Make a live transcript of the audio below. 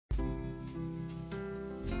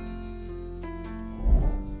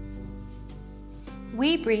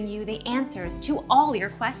We bring you the answers to all your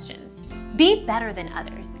questions. Be better than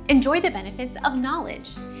others. Enjoy the benefits of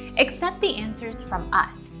knowledge. Accept the answers from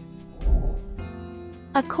us.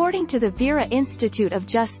 According to the Vera Institute of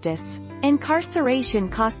Justice, incarceration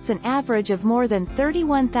costs an average of more than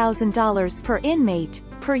 $31,000 per inmate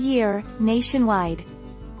per year, nationwide.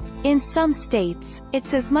 In some states,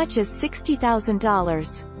 it's as much as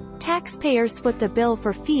 $60,000. Taxpayers foot the bill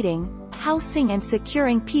for feeding, housing and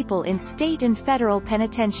securing people in state and federal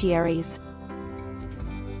penitentiaries.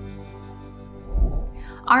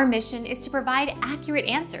 Our mission is to provide accurate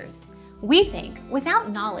answers. We think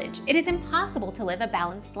without knowledge, it is impossible to live a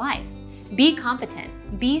balanced life. Be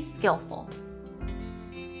competent, be skillful.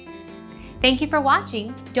 Thank you for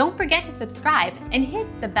watching. Don't forget to subscribe and hit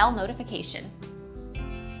the bell notification.